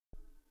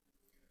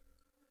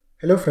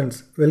Hello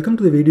friends, welcome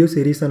to the video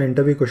series on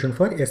interview question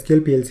for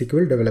SQL PL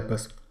SQL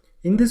developers.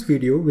 In this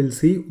video, we'll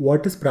see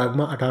what is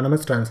pragma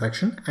autonomous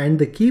transaction and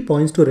the key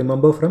points to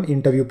remember from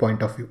interview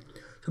point of view.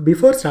 So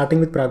before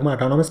starting with pragma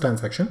autonomous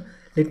transaction,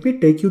 let me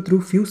take you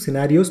through few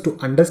scenarios to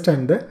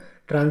understand the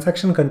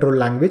transaction control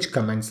language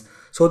commands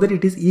so that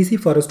it is easy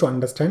for us to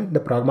understand the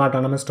pragma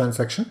autonomous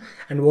transaction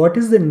and what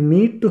is the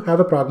need to have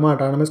a pragma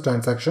autonomous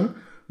transaction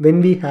when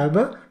we have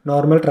a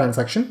normal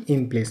transaction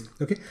in place.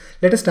 Okay,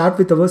 let us start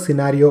with our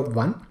scenario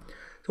 1.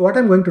 So what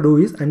I'm going to do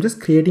is I'm just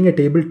creating a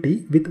table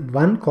T with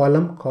one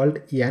column called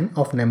n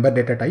of number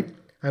data type.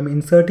 I'm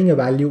inserting a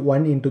value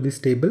 1 into this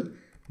table,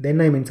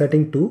 then I'm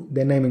inserting 2,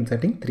 then I'm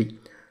inserting 3.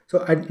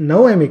 So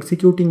now I'm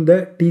executing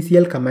the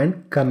TCL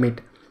command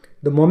commit.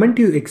 The moment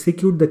you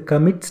execute the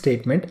commit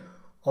statement,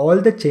 all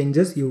the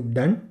changes you've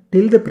done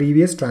till the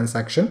previous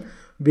transaction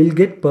will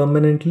get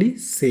permanently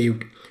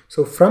saved.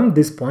 So from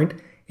this point,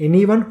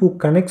 anyone who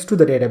connects to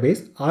the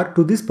database or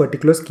to this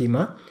particular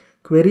schema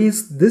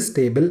queries this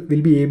table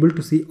will be able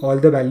to see all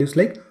the values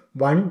like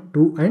 1,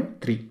 2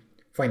 and 3.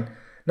 Fine.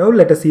 Now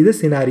let us see the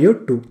scenario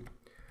 2.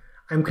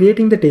 I'm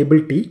creating the table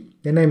T,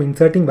 then I'm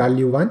inserting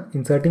value 1,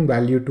 inserting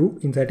value 2,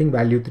 inserting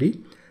value 3.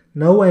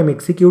 Now I'm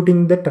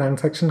executing the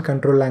transaction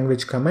control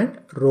language command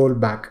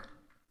rollback.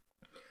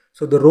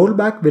 So the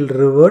rollback will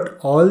revert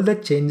all the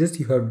changes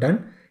you have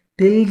done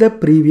till the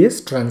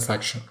previous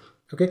transaction.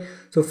 Okay,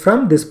 so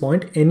from this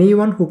point,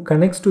 anyone who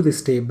connects to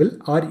this table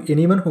or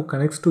anyone who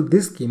connects to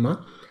this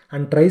schema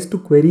and tries to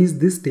queries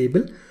this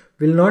table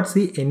will not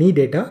see any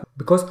data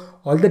because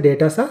all the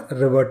data are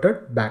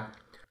reverted back.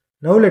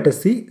 Now let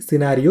us see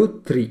scenario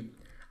 3.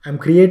 I'm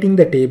creating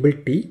the table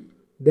T,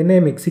 then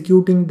I'm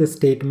executing the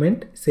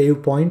statement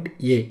save point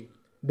A.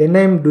 Then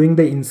I'm doing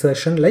the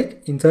insertion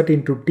like insert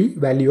into T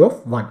value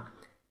of 1.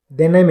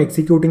 Then I'm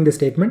executing the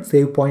statement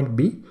save point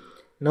B.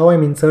 Now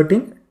I'm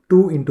inserting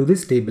 2 into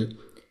this table.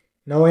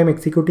 Now I'm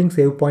executing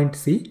save point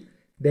C.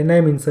 Then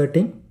I'm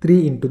inserting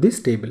 3 into this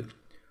table.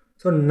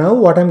 So now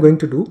what I'm going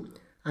to do,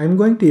 I'm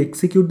going to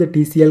execute the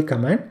TCL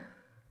command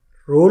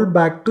roll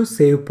back to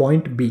save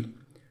point B.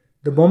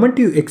 The moment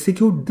you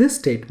execute this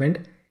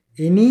statement,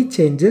 any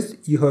changes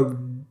you have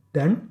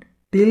done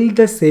till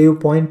the save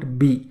point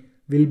B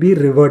will be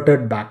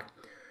reverted back.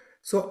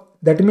 So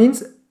that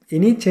means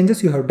any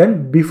changes you have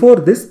done before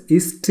this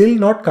is still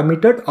not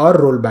committed or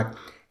rollback.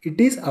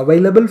 It is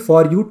available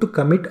for you to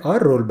commit or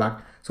roll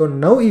back. So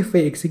now if I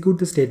execute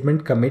the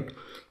statement commit,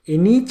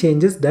 any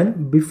changes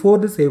done before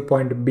the save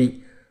point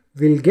B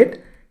will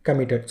get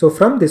committed. So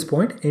from this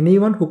point,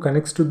 anyone who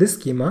connects to this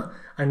schema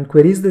and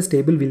queries this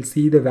table will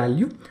see the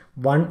value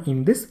 1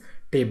 in this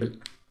table.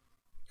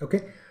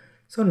 Okay,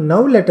 so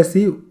now let us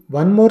see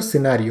one more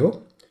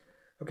scenario.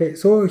 Okay,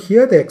 so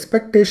here the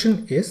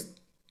expectation is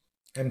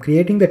I'm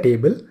creating the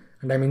table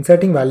and I'm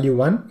inserting value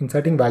 1,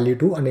 inserting value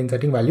 2 and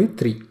inserting value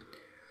 3.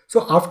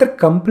 So after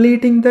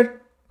completing the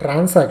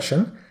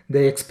transaction,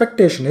 the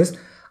expectation is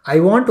I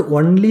want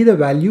only the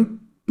value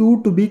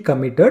 2 to be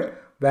committed,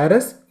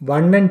 whereas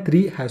 1 and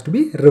 3 has to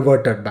be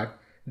reverted back.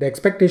 The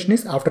expectation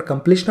is after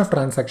completion of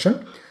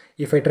transaction,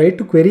 if I try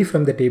to query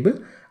from the table,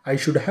 I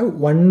should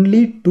have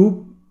only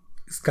 2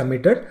 is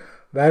committed,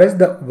 whereas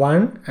the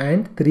 1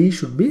 and 3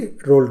 should be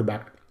rolled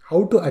back.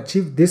 How to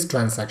achieve this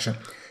transaction?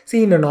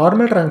 See, in a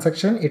normal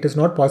transaction, it is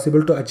not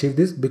possible to achieve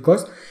this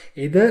because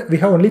either we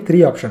have only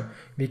 3 options.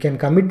 We can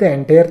commit the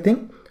entire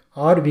thing,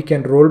 or we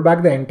can roll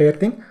back the entire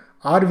thing,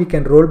 or we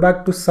can roll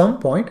back to some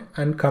point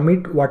and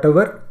commit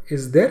whatever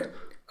is there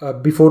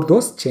before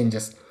those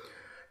changes.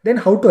 Then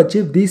how to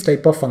achieve these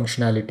type of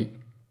functionality?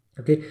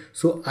 Okay,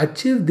 so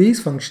achieve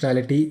these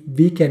functionality,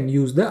 we can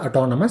use the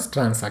autonomous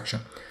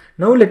transaction.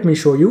 Now let me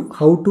show you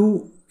how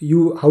to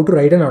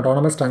write an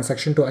autonomous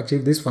transaction to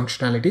achieve this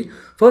functionality.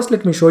 First,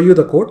 let me show you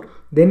the code.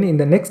 Then in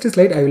the next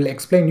slide, I will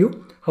explain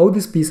you how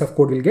this piece of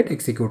code will get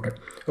executed.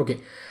 Okay.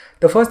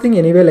 The first thing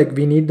anyway, like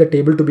we need the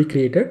table to be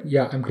created.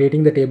 Yeah, I'm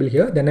creating the table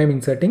here. Then I'm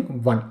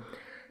inserting 1.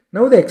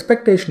 Now the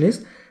expectation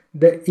is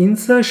the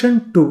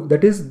insertion 2,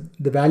 that is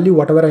the value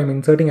whatever I'm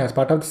inserting as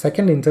part of the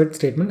second insert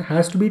statement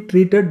has to be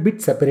treated bit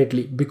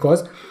separately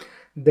because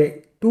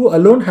the 2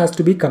 alone has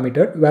to be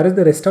committed, whereas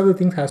the rest of the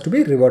things has to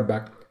be reverted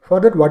back. For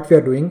that, what we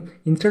are doing,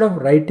 instead of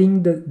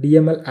writing the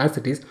DML as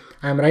it is,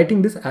 I am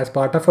writing this as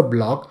part of a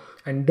block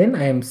and then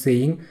I am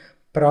saying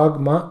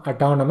pragma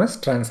autonomous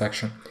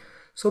transaction.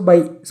 So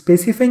by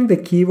specifying the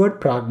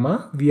keyword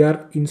pragma, we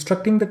are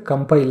instructing the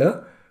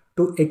compiler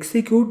to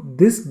execute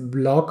this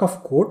block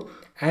of code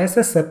as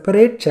a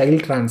separate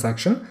child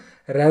transaction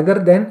rather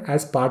than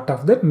as part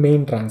of the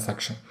main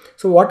transaction.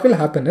 So what will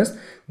happen is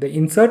the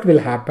insert will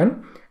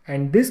happen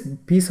and this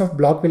piece of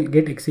block will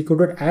get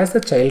executed as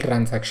a child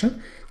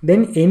transaction.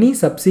 Then any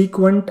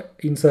subsequent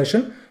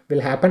insertion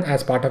will happen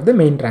as part of the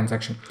main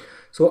transaction.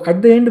 So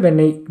at the end, when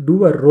I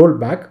do a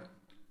rollback,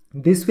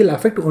 this will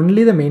affect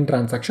only the main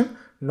transaction,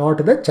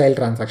 not the child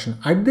transaction.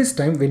 At this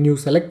time, when you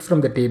select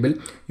from the table,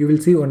 you will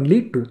see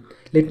only 2.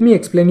 Let me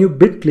explain you a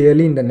bit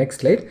clearly in the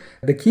next slide.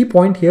 The key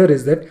point here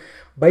is that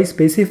by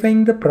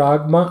specifying the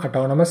pragma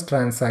autonomous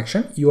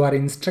transaction, you are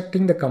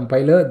instructing the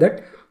compiler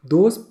that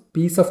those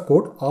piece of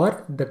code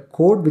or the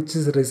code which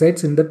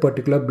resides in that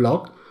particular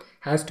block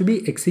has to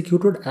be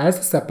executed as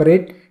a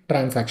separate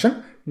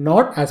transaction,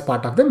 not as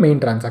part of the main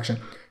transaction.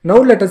 Now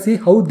let us see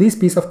how this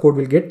piece of code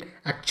will get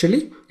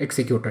actually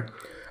executed.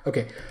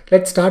 Okay,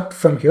 let's start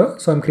from here.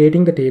 So I'm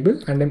creating the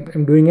table and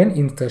I'm doing an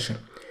insertion.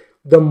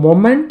 The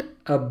moment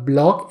a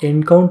block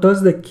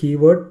encounters the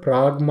keyword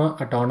pragma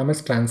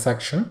autonomous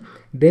transaction,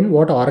 then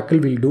what Oracle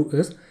will do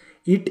is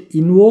it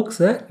invokes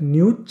a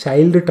new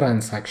child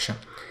transaction.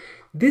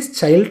 This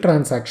child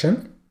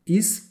transaction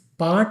is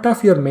part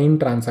of your main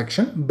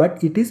transaction,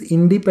 but it is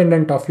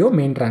independent of your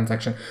main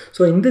transaction.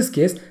 So in this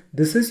case,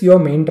 this is your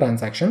main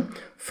transaction.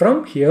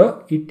 From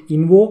here, it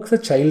invokes a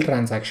child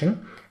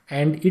transaction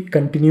and it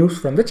continues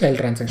from the child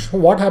transaction. So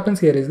what happens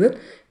here is that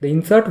the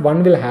insert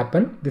one will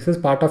happen. This is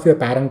part of your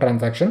parent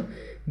transaction.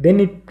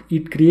 Then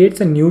it creates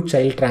a new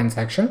child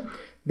transaction.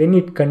 Then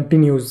it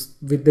continues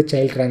with the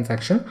child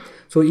transaction.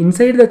 So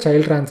inside the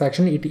child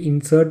transaction, it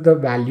insert the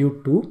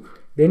value 2.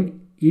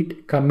 Then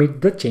it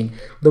commit the change.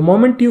 The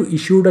moment you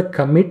issued a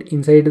commit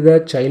inside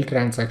the child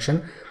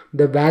transaction,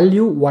 the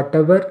value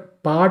whatever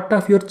part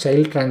of your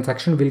child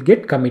transaction will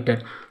get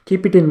committed.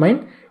 Keep it in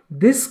mind.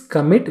 This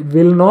commit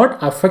will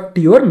not affect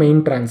your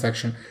main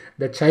transaction.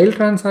 The child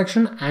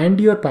transaction and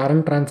your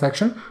parent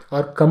transaction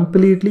are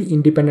completely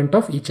independent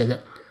of each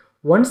other.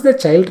 Once the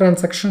child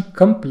transaction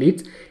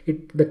completes,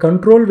 the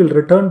control will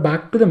return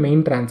back to the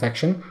main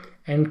transaction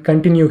and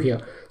continue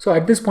here. So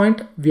at this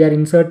point, we are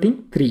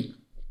inserting 3.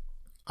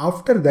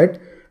 After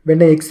that,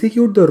 when I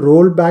execute the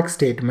rollback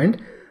statement,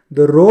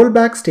 the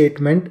rollback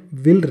statement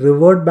will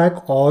revert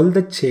back all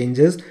the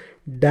changes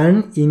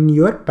done in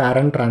your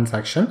parent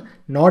transaction,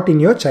 not in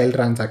your child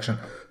transaction.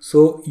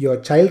 So your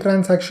child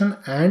transaction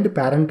and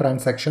parent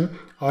transaction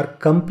are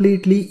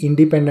completely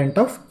independent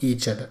of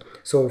each other.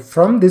 So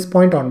from this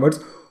point onwards,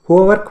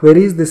 whoever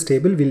queries this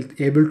table will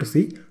be able to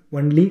see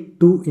only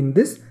 2 in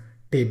this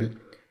table.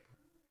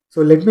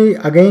 So let me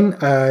again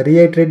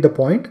reiterate the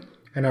point.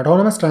 An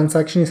autonomous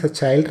transaction is a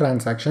child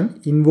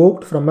transaction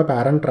invoked from a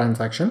parent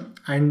transaction,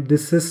 and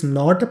this is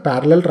not a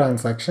parallel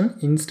transaction.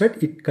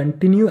 Instead, it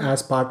continues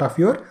as part of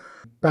your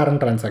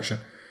parent transaction.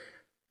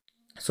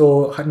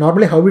 So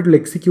normally how it will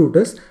execute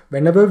is,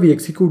 whenever we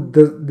execute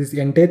this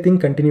entire thing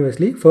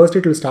continuously, first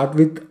it will start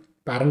with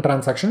parent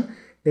transaction,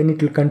 then it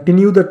will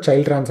continue the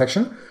child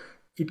transaction.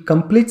 It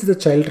completes the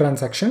child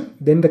transaction,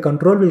 then the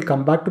control will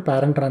come back to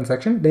parent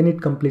transaction, then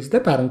it completes the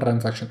parent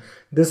transaction.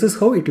 This is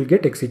how it will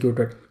get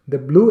executed. The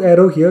blue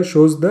arrow here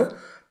shows the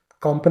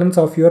components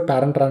of your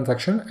parent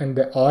transaction, and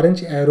the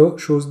orange arrow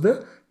shows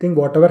the thing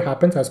whatever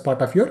happens as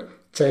part of your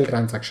child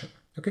transaction.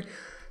 Okay.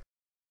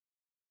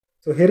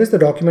 So here is the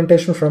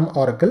documentation from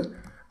Oracle.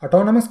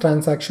 Autonomous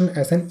transaction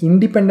as an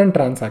independent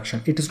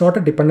transaction. It is not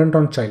a dependent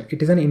on child.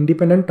 It is an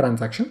independent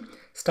transaction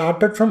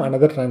started from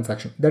another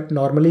transaction. That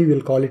normally we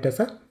will call it as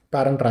a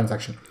parent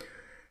transaction.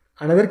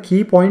 Another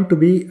key point to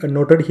be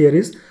noted here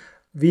is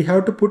we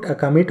have to put a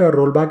commit or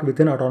rollback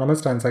within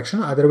autonomous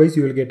transaction. Otherwise,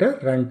 you will get a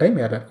runtime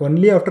error.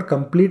 Only after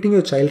completing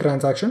your child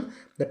transaction,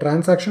 the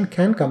transaction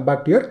can come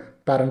back to your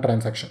parent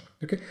transaction.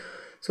 Okay.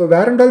 So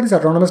where and all this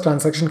autonomous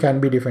transaction can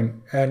be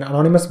defined. An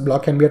anonymous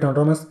block can be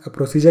autonomous, a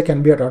procedure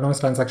can be autonomous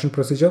transaction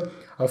procedure,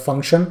 a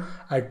function,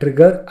 a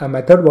trigger, a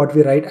method what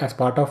we write as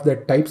part of the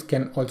types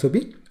can also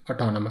be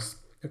autonomous.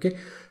 Okay,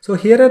 so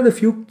here are the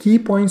few key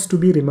points to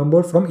be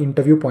remembered from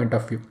interview point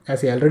of view.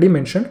 As I already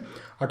mentioned,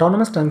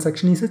 autonomous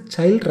transaction is a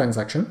child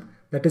transaction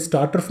that is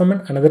started from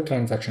another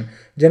transaction.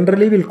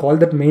 Generally, we'll call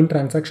that main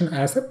transaction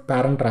as a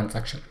parent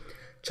transaction.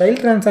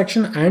 Child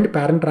transaction and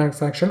parent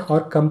transaction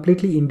are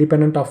completely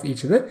independent of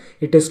each other.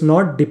 It is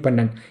not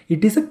dependent.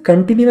 It is a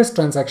continuous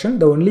transaction.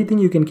 The only thing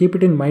you can keep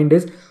it in mind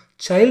is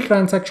child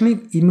transaction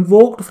is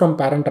invoked from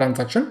parent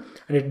transaction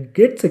and it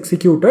gets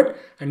executed,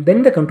 and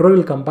then the control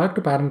will come back to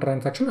parent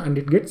transaction and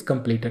it gets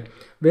completed.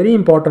 Very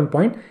important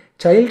point.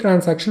 Child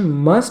transaction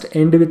must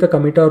end with a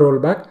commit or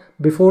rollback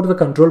before the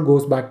control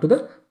goes back to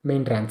the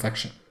main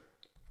transaction.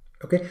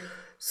 Okay.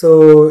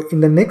 So in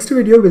the next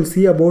video, we'll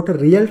see about a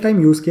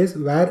real-time use case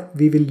where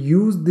we will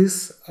use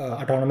this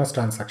autonomous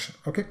transaction.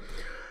 Okay.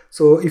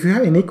 So if you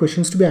have any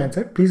questions to be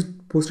answered, please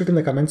post it in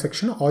the comment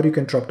section or you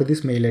can drop to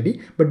this mail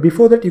ID. But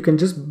before that, you can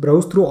just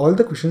browse through all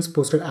the questions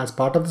posted as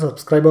part of the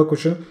subscriber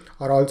question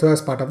or also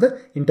as part of the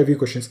interview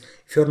questions.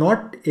 If you're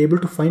not able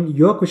to find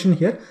your question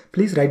here,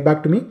 please write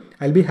back to me.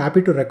 I'll be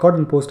happy to record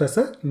and post as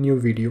a new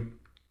video.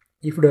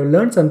 If you have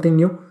learned something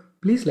new,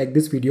 please like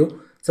this video.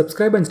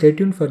 Subscribe and stay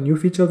tuned for new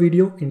feature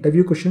video,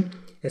 interview question,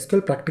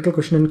 SQL practical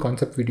question and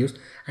concept videos.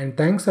 And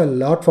thanks a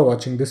lot for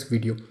watching this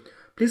video.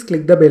 Please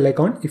click the bell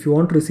icon if you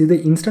want to receive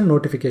the instant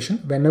notification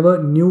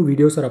whenever new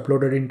videos are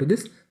uploaded into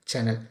this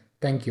channel.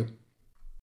 Thank you.